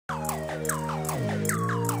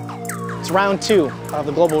It's round 2 of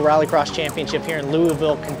the Global Rallycross Championship here in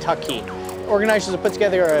Louisville, Kentucky. Organizers have put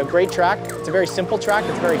together a great track. It's a very simple track,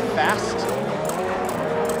 it's very fast.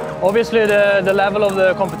 Obviously the level of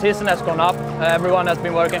the competition has gone up. Everyone has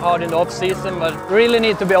been working hard in the off-season, but really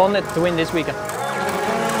need to be on it to win this weekend.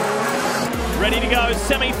 Ready to go,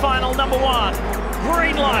 semi-final number 1.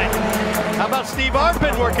 Green light. How about Steve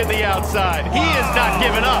Arpin working the outside? He is not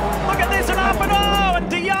giving up. Look at this, and up and oh, and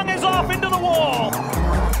De Jong is off into the wall.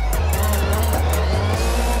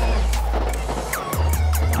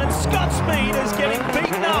 And Scott Speed is getting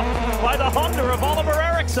beaten up by the Honda of Oliver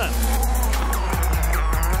Eriksson.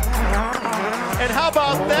 And how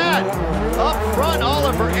about that? Up front,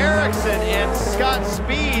 Oliver Eriksson and Scott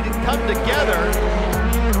Speed come together.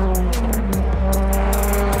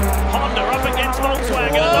 Honda up against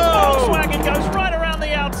Volkswagen. The Volkswagen goes right around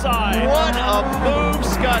the outside. What a move,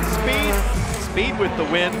 Scott Speed. Speed with the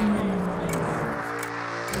win.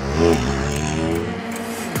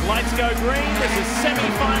 Lights go green. This is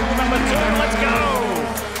semi-final number 2. Let's go.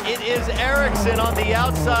 It is Eriksson on the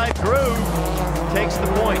outside groove. Takes the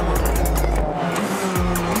point.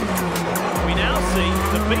 We now see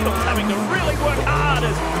the Beatles having to really work hard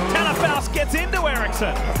as Tanner Foust gets into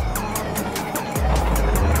Eriksson.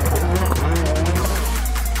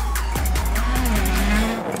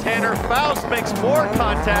 Tanner Foust makes more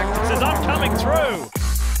contact. Says, I'm coming through.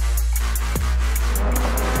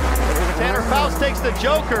 Tanner Foust takes the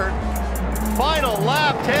joker. Final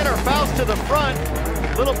lap, Tanner Foust to the front.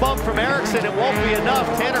 Little bump from Eriksson, it won't be enough.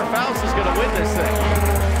 Tanner Foust is going to win this thing.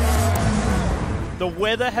 The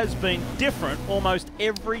weather has been different almost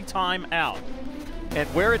every time out. And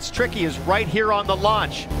where it's tricky is right here on the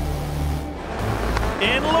launch.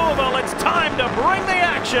 In Louisville, it's time to bring the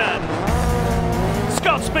action.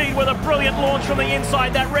 Scott Speed with a brilliant launch from the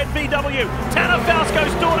inside, that red VW. Tanner Foust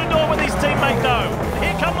goes door to door with his teammate though.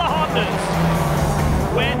 Here come the Hondas.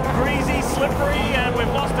 Wet, greasy, slippery, and we've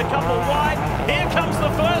lost a couple wide. Here comes the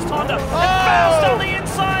first Honda. And Foust on the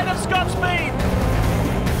inside of Scott Speed.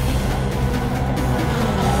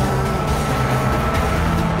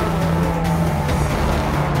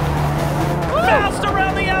 Foust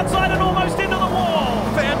around the outside and almost into the wall.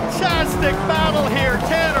 Fantastic battle here.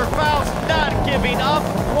 Tanner Foust not giving up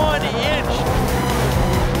 1 inch.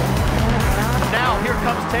 Now here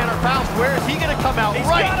comes Tanner Foust. Where is he going to come out? He's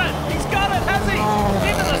got it, has he?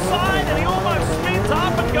 Into the side, and he almost spins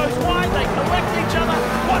up and goes wide. They collect each other.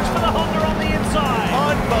 Watch for the Honda on the inside.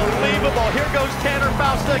 Unbelievable. Here goes Tanner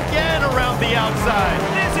Foust again around the outside.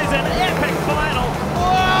 This is an epic final.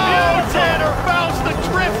 Whoa! Tanner Foust, the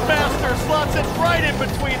drift master, slots it right in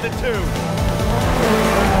between the two.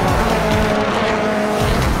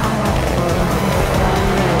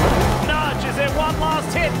 Nudge, is there one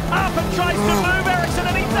last hit? Arpin tries to move Eriksson,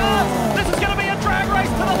 and he does. This is going to be a drag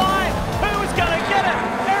race to the line. Who is going to get it?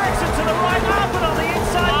 Eriksson to the right, Arpin on the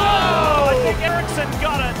inside. Oh, I think Eriksson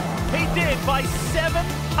got it. He did by 0.07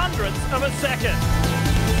 of a second.